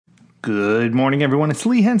Good morning, everyone. It's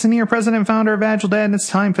Lee Henson here, president and founder of AgileDad, and it's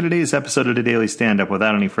time for today's episode of the Daily Stand-Up.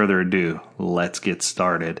 Without any further ado, let's get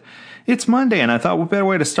started. It's Monday, and I thought what better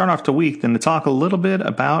way to start off the week than to talk a little bit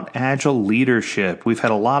about Agile leadership. We've had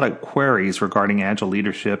a lot of queries regarding Agile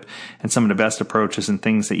leadership and some of the best approaches and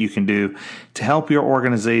things that you can do to help your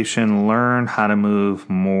organization learn how to move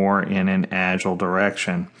more in an Agile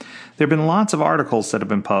direction. There have been lots of articles that have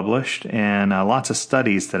been published and lots of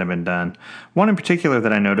studies that have been done. One in particular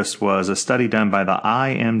that I noticed was a study done by the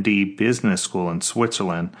IMD Business School in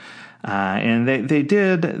Switzerland. And they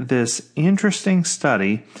did this interesting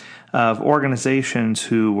study of organizations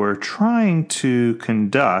who were trying to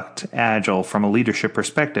conduct Agile from a leadership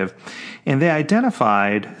perspective. And they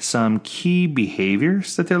identified some key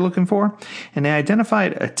behaviors that they're looking for. And they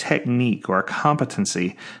identified a technique or a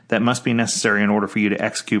competency that must be necessary in order for you to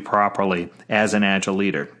execute properly as an Agile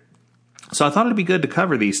leader. So I thought it'd be good to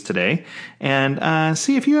cover these today and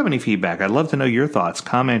see if you have any feedback. I'd love to know your thoughts.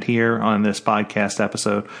 Comment here on this podcast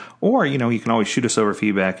episode, or, you can always shoot us over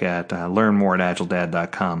feedback at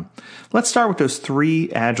learnmore@agiledad.com. Let's start with those 3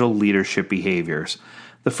 Agile leadership behaviors.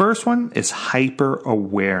 The first one is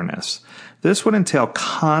hyper-awareness. This would entail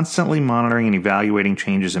constantly monitoring and evaluating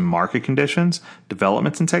changes in market conditions,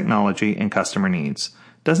 developments in technology, and customer needs.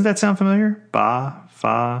 Doesn't that sound familiar?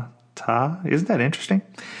 Ba-fa-ta. Isn't that interesting?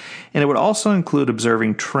 And it would also include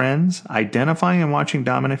observing trends, identifying and watching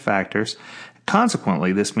dominant factors.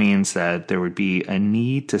 Consequently, this means that there would be a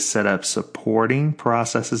need to set up supporting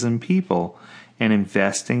processes and people and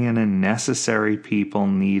investing in the necessary people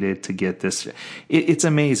needed to get this. It's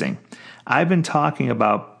amazing. I've been talking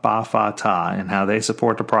about BAFA-TA and how they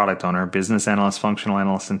support the product owner, business analyst, functional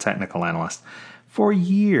analyst, and technical analyst for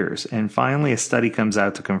years. And finally, a study comes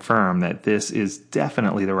out to confirm that this is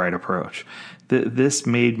definitely the right approach. This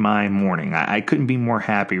made my morning. I couldn't be more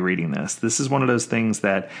happy reading this. This is one of those things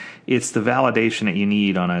that it's the validation that you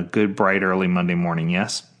need on a good, bright, early Monday morning,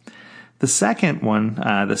 yes? The second one,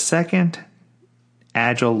 the second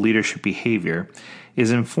Agile leadership behavior is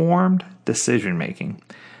informed decision-making.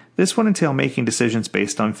 This would entail making decisions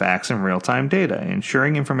based on facts and real-time data,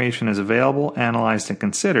 ensuring information is available, analyzed, and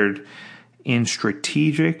considered in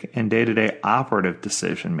strategic and day-to-day operative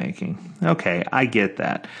decision-making. Okay, I get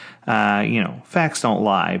that. Facts don't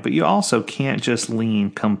lie, but you also can't just lean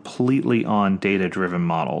completely on data-driven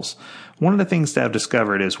models. One of the things that I've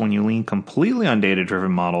discovered is when you lean completely on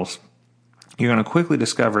data-driven models, you're going to quickly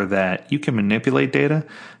discover that you can manipulate data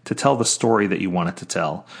to tell the story that you want it to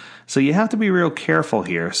tell. So you have to be real careful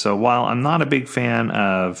here. So while I'm not a big fan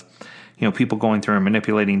of people going through and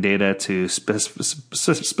manipulating data to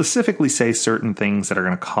specifically say certain things that are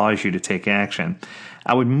going to cause you to take action,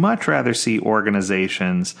 I would much rather see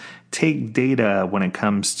organizations take data when it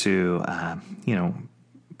comes to,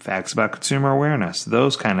 facts about consumer awareness,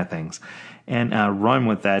 those kind of things, and run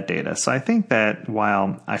with that data. So I think that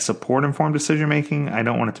while I support informed decision-making, I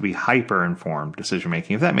don't want it to be hyper-informed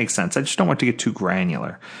decision-making, if that makes sense. I just don't want it to get too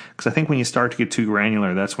granular, because I think when you start to get too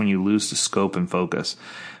granular, that's when you lose the scope and focus.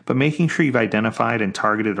 But making sure you've identified and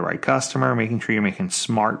targeted the right customer, making sure you're making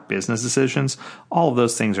smart business decisions, all of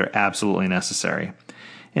those things are absolutely necessary.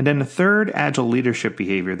 And then the third Agile leadership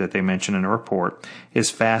behavior that they mention in the report is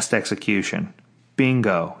fast execution.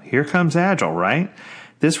 Bingo. Here comes Agile, right?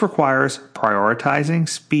 This requires prioritizing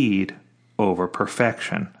speed over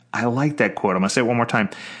perfection. I like that quote. I'm going to say it one more time.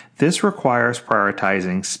 This requires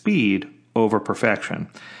prioritizing speed over perfection.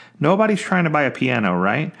 Nobody's trying to buy a piano,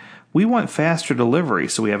 right? We want faster delivery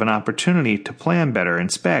so we have an opportunity to plan better,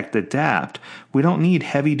 inspect, adapt. We don't need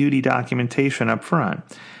heavy-duty documentation up front.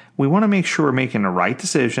 We want to make sure we're making the right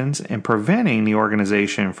decisions and preventing the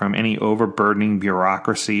organization from any overburdening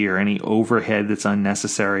bureaucracy or any overhead that's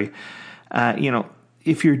unnecessary.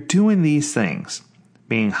 If you're doing these things,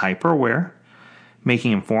 being hyper-aware,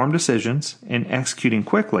 making informed decisions, and executing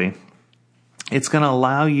quickly, it's going to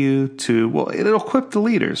allow you to, it'll equip the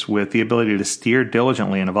leaders with the ability to steer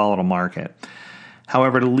diligently in a volatile market.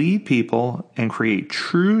 However, to lead people and create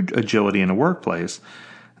true agility in the workplace,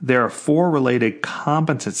 there are 4 related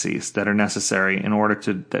competencies that are necessary in order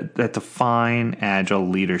that define Agile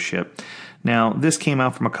leadership. Now, this came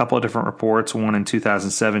out from a couple of different reports, one in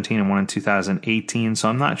 2017 and one in 2018, so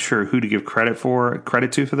I'm not sure who to give credit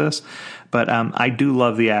to for this, but I do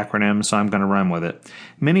love the acronym, so I'm going to run with it.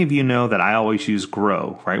 Many of you know that I always use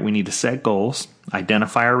GROW, right? We need to set goals,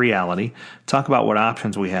 identify our reality, talk about what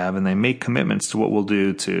options we have, and then make commitments to what we'll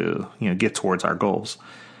do to get towards our goals.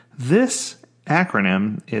 This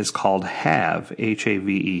acronym is called HAVE,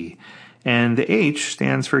 H-A-V-E. And the H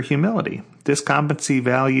stands for humility. This competency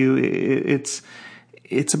value, it's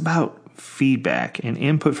about feedback and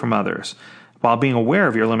input from others, while being aware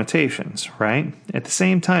of your limitations, right? At the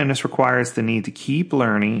same time, this requires the need to keep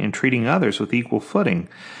learning and treating others with equal footing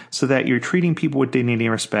so that you're treating people with dignity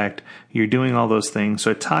and respect. You're doing all those things.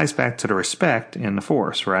 So it ties back to the respect and the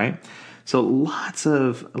force, right? So lots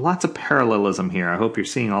of parallelism here. I hope you're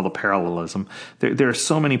seeing all the parallelism. There are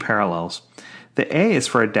so many parallels. The A is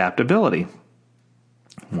for adaptability.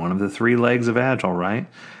 One of the three legs of Agile, right?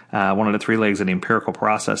 One of the three legs of the empirical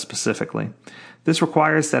process specifically. This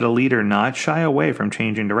requires that a leader not shy away from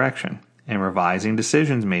changing direction and revising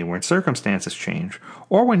decisions made when circumstances change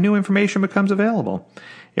or when new information becomes available.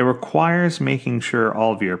 It requires making sure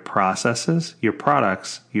all of your processes, your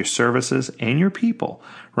products, your services, and your people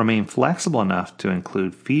remain flexible enough to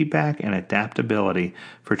include feedback and adaptability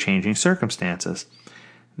for changing circumstances.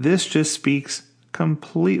 This just speaks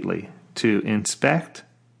completely to inspect,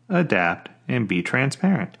 adapt, and be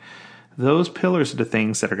transparent. Those pillars are the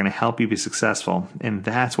things that are going to help you be successful, and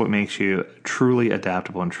that's what makes you truly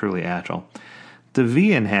adaptable and truly agile. The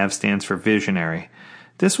V in HAVE stands for visionary.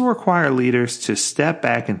 This will require leaders to step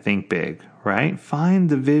back and think big, right? Find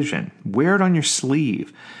the vision. Wear it on your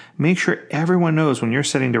sleeve. Make sure everyone knows when you're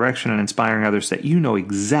setting direction and inspiring others that you know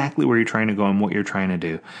exactly where you're trying to go and what you're trying to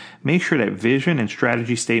do. Make sure that vision and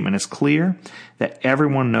strategy statement is clear, that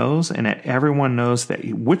everyone knows, and that everyone knows that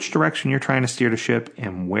which direction you're trying to steer the ship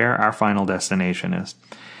and where our final destination is.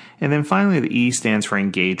 And then finally, the E stands for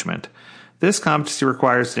engagement. This competency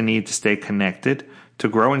requires the need to stay connected, to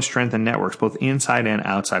grow and strengthen networks both inside and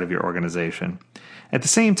outside of your organization. At the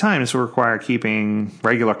same time, this will require keeping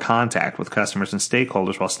regular contact with customers and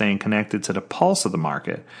stakeholders while staying connected to the pulse of the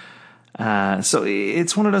market. So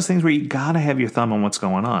it's one of those things where you got to have your thumb on what's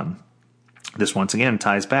going on. This once again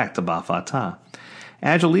ties back to Ba Fa Ta.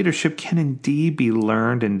 Agile leadership can indeed be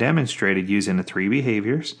learned and demonstrated using the three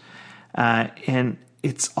behaviors, and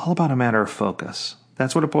it's all about a matter of focus.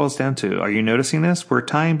 That's what it boils down to. Are you noticing this? We're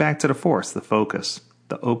tying back to the force, the focus,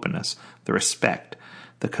 the openness, the respect,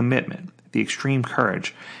 the commitment, the extreme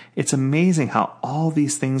courage. It's amazing how all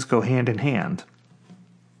these things go hand in hand.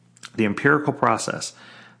 The empirical process,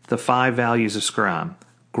 the 5 values of Scrum,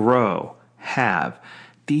 grow, have.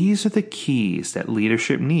 These are the keys that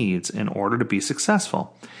leadership needs in order to be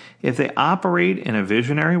successful. If they operate in a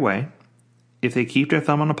visionary way, if they keep their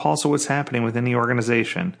thumb on the pulse of what's happening within the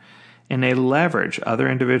organization, and they leverage other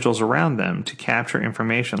individuals around them to capture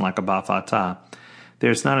information like a Ba Fa Ta,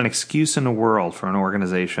 there's not an excuse in the world for an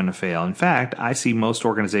organization to fail. In fact, I see most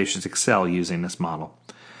organizations excel using this model.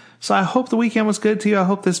 So I hope the weekend was good to you. I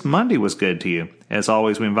hope this Monday was good to you. As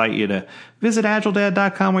always, we invite you to visit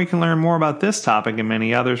AgileDad.com where you can learn more about this topic and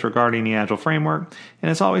many others regarding the Agile framework. And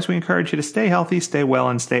as always, we encourage you to stay healthy, stay well,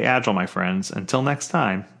 and stay agile, my friends. Until next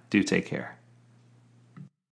time, do take care.